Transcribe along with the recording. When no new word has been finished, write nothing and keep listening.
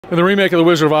In the remake of The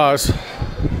Wizard of Oz,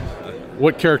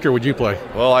 what character would you play?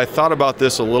 Well, I thought about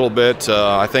this a little bit.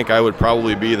 I think I would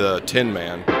probably be the Tin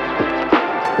Man.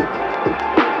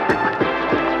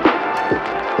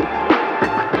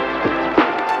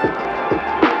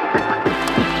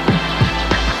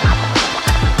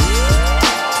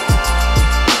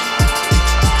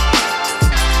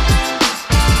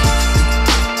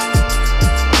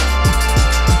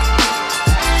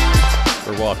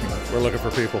 We're looking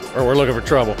for people, or we're looking for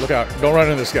trouble. Look out, don't run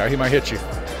into this guy, he might hit you.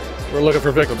 We're looking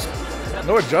for victims.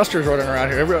 No adjusters running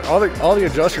around here. All the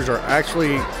adjusters are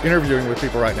actually interviewing with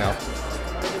people right now.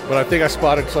 But I think I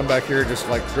spotted some back here just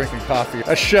like drinking coffee.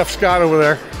 That's Chef Scott over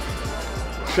there.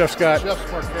 Chef Scott.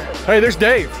 Hey, there's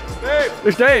Dave. Dave.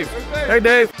 There's Dave. Hey,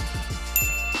 Dave.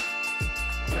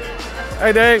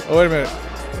 Hey, Dave. Oh, wait a minute.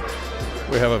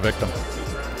 We have a victim.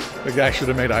 The guy should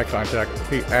have made eye contact.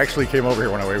 He actually came over here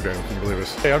when I waved at him. Can you believe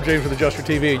this? Hey, I'm James with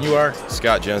AdjusterTV, and you are?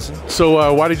 Scott Jensen.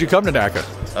 So why did you come to NACA?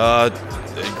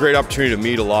 A great opportunity to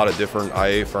meet a lot of different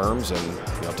IA firms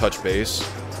and touch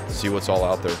base, see what's all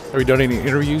out there. Have you done any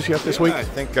interviews yet this week? I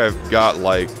think I've got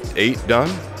like 8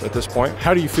 done at this point.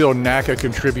 How do you feel NACA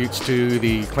contributes to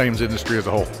the claims industry as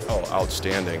a whole? Oh,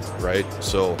 outstanding, right?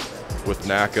 So with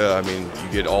NACA, I mean,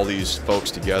 you get all these folks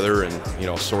together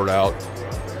and sort out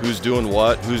who's doing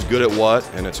what, who's good at what,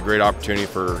 and it's a great opportunity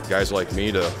for guys like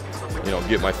me to,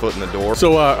 get my foot in the door.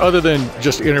 So other than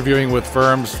just interviewing with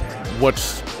firms,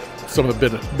 what's some of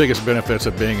the biggest benefits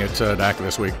of being at NACA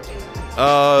this week?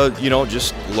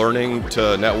 Just learning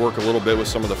to network a little bit with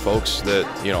some of the folks that,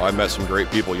 I met some great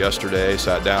people yesterday,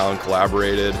 sat down,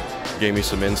 collaborated, gave me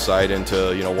some insight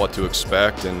into, what to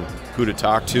expect and who to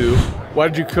talk to. Why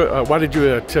did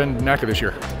you attend NACA this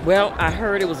year? Well, I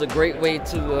heard it was a great way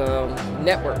to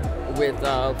network with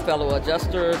fellow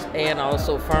adjusters and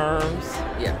also firms.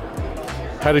 Yeah.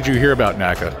 How did you hear about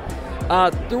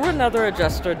NACA? Through another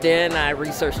adjuster, then I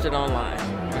researched it online.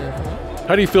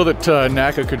 How do you feel that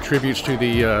NACA contributes to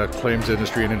the claims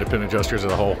industry and independent adjusters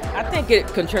as a whole? I think it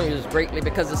contributes greatly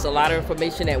because it's a lot of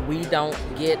information that we don't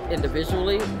get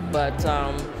individually, but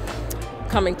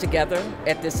coming together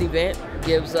at this event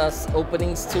gives us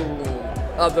openings to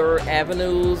other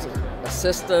avenues,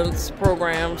 assistance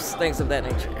programs, things of that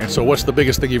nature. And so what's the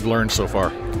biggest thing you've learned so far?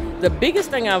 The biggest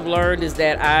thing I've learned is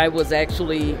that I was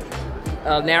actually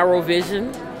a narrow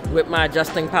vision with my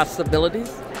adjusting possibilities,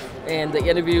 and the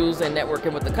interviews and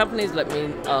networking with the companies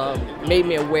made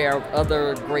me aware of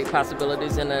other great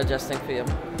possibilities in the adjusting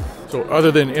field. So other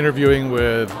than interviewing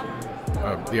with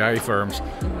the IA firms,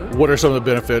 what are some of the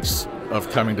benefits of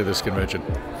coming to this convention?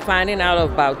 Finding out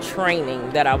about training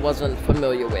that I wasn't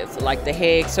familiar with. Like the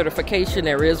Hague certification,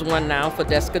 there is one now for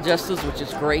desk adjusters, which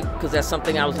is great because that's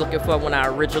something I was looking for when I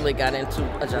originally got into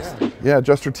adjusting. Yeah,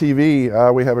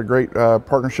 AdjusterTV, we have a great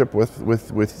partnership with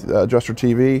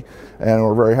AdjusterTV, and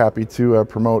we're very happy to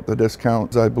promote the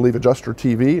discounts. I believe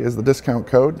AdjusterTV is the discount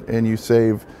code, and you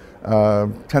save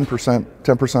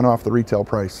 10% off the retail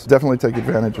price. Definitely take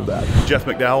advantage of that. Jeff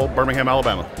McDowell, Birmingham,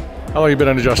 Alabama. How long have you been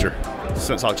an adjuster?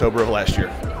 Since October of last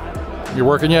year. You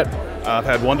working yet? I've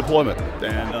had one deployment,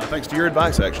 and thanks to your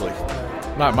advice, actually.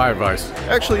 Not my advice.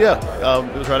 Actually, yeah.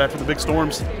 It was right after the big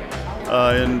storms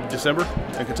in December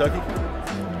in Kentucky.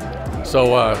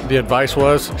 So the advice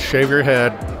was shave your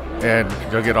head and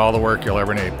you'll get all the work you'll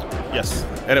ever need. Yes,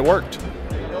 and it worked.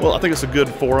 Well, I think it's a good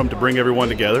forum to bring everyone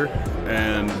together,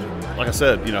 and like I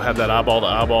said, have that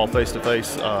eyeball-to-eyeball,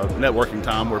 face-to-face networking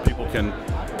time where people can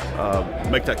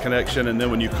make that connection, and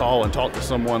then when you call and talk to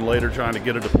someone later trying to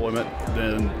get a deployment,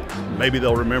 then maybe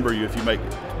they'll remember you if you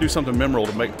do something memorable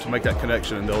to make that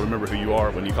connection, and they'll remember who you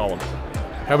are when you call them.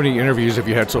 How many interviews have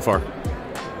you had so far?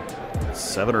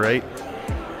 7 or 8.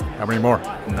 How many more?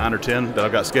 9 or 10 that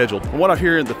I've got scheduled. And what I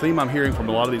hear, the theme I'm hearing from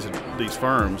a lot of these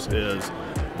firms is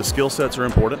the skill sets are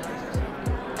important,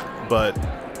 but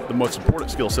the most important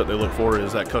skill set they look for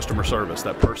is that customer service,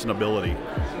 that personability,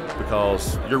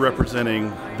 because you're representing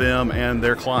them and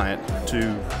their client to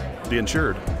the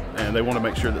insured, and they want to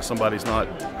make sure that somebody's not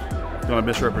going to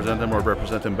misrepresent them or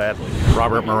represent them badly.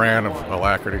 Robert Moran of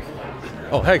Alacrity.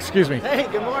 Oh, hey, excuse me. Hey,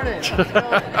 good morning.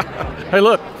 Hey,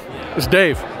 look, it's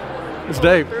Dave. It's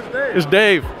Dave. It's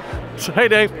Dave. Hey,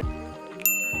 Dave.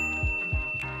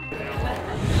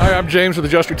 Hi, I'm James with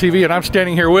AdjusterTV, and I'm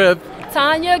standing here with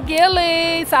Tanya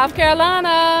Gilly, South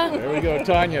Carolina. There we go,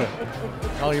 Tanya.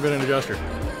 How long have you been an adjuster?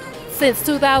 Since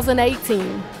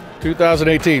 2018.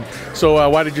 2018. So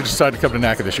why did you decide to come to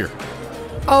NACA this year?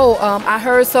 Oh, I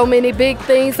heard so many big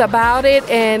things about it,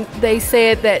 and they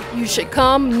said that you should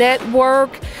come,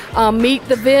 network, meet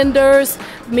the vendors,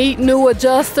 meet new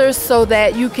adjusters so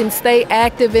that you can stay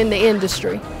active in the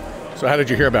industry. So how did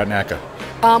you hear about NACA?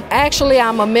 Actually,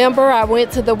 I'm a member. I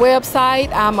went to the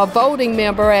website. I'm a voting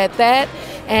member at that.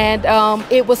 And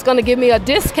it was going to give me a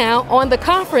discount on the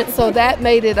conference, so that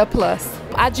made it a plus.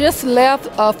 I just left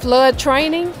a flood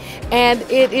training, and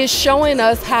it is showing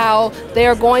us how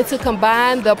they're going to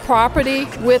combine the property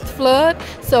with flood.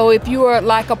 So if you are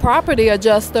like a property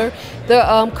adjuster, the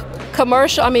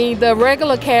the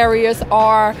regular carriers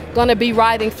are going to be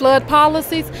writing flood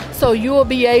policies, so you will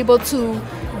be able to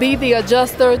be the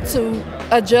adjuster to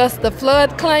adjust the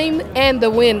flood claim and the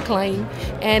wind claim,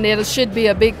 and it should be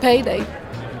a big payday.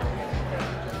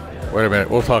 Wait a minute,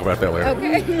 we'll talk about that later.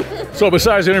 Okay. So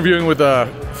besides interviewing with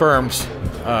firms,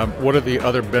 what are the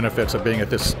other benefits of being at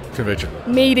this convention?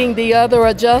 Meeting the other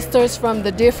adjusters from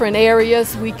the different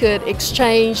areas. We could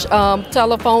exchange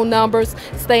telephone numbers,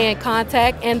 stay in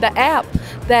contact, and the app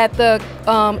that the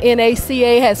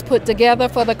NACA has put together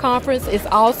for the conference is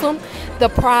awesome. The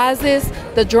prizes,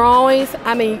 the drawings.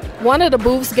 I mean, one of the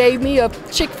booths gave me a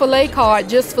Chick-fil-A card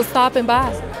just for stopping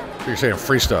by. You're saying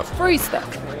free stuff? Free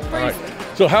stuff. Free All right. stuff.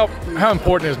 So how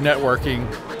important is networking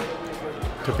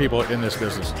to people in this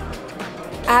business?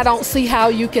 I don't see how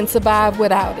you can survive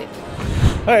without it.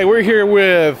 Hey, we're here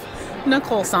with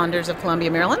Nicole Saunders of Columbia,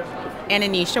 Maryland, and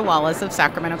Anisha Wallace of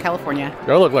Sacramento, California.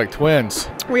 y'all look like twins.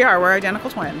 We're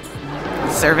identical twins.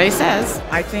 Survey says.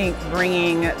 I think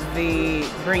bringing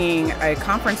a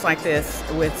conference like this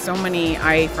with so many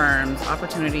IA firms,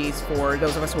 opportunities for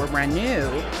those of us who are brand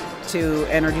new to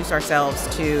introduce ourselves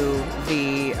to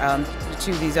these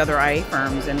other IA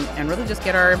firms and really just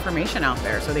get our information out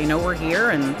there so they know we're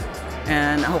here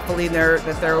and hopefully there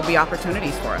will be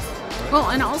opportunities for us.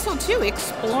 Well, and also too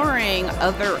exploring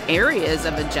other areas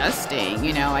of adjusting.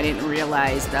 You know, I didn't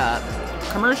realize that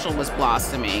commercial was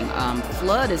blossoming.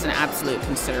 Flood is an absolute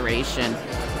consideration.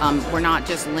 We're not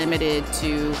just limited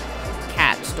to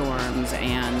cat storms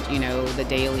and the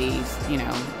dailies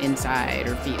inside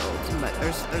or fields, but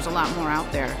there's a lot more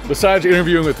out there. Besides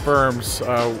interviewing with firms,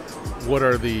 what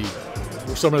are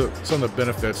some of the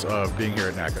benefits of being here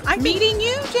at NACA? Meeting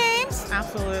you, James.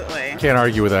 Absolutely. Can't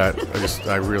argue with that.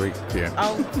 I really can't.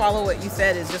 I'll follow what you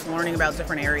said, is just learning about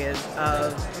different areas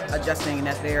of adjusting,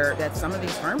 that some of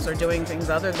these firms are doing things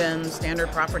other than standard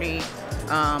property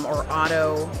or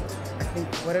auto. I think,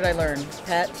 what did I learn?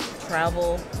 Pet,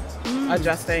 travel,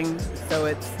 adjusting. So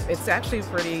it's actually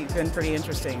been pretty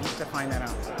interesting to find that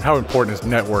out. How important is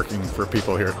networking for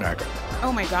people here at NACA?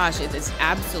 Oh my gosh, it is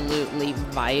absolutely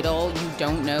vital. You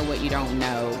don't know what you don't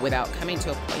know without coming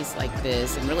to a place like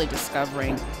this and really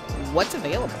discovering what's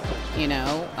available.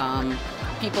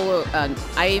 People,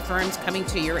 IA firms coming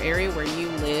to your area where you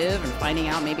live and finding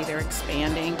out maybe they're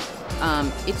expanding.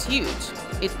 It's huge.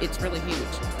 It's really huge.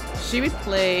 She would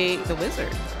play the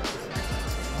wizard.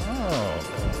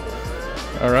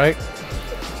 Oh. All right.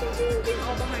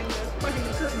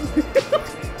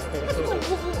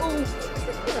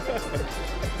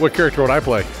 What character would I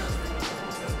play?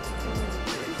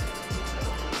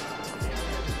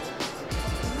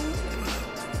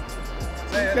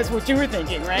 That's what you were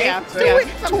thinking, right? Yeah.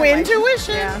 Twin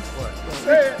tuition. Yeah.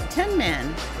 What? Tin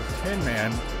Man. Tin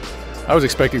Man. I was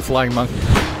expecting Flying Monkey.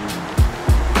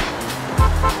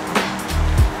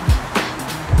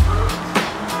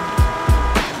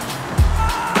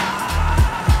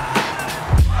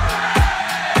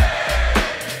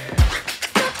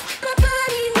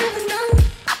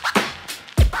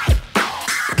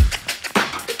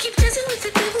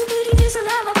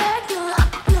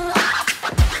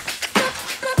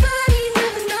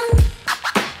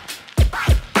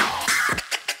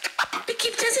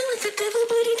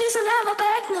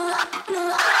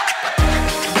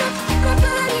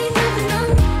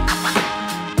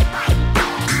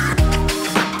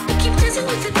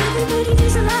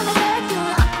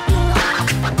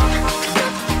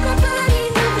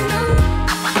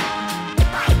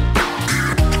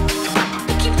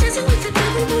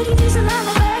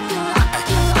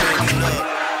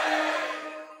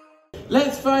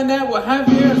 Let's find out what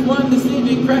Javi has won this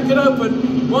evening. Crack it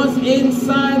open. What's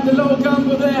inside the little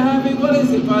gumbo there, Javi? What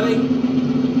is it, buddy?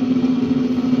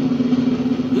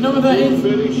 You know what that is?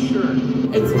 Very sure.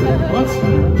 It's what?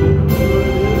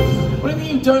 What do you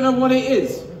mean you don't know what it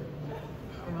is? I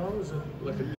don't know. Is it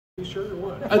like a t-shirt or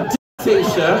what? A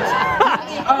t-shirt?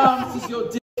 This is your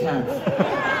dick cap.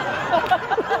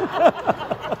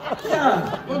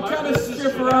 Yeah. What kind of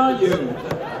stripper are you?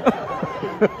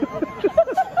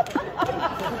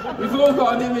 We've all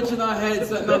got an image in our heads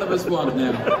that none of us want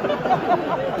now.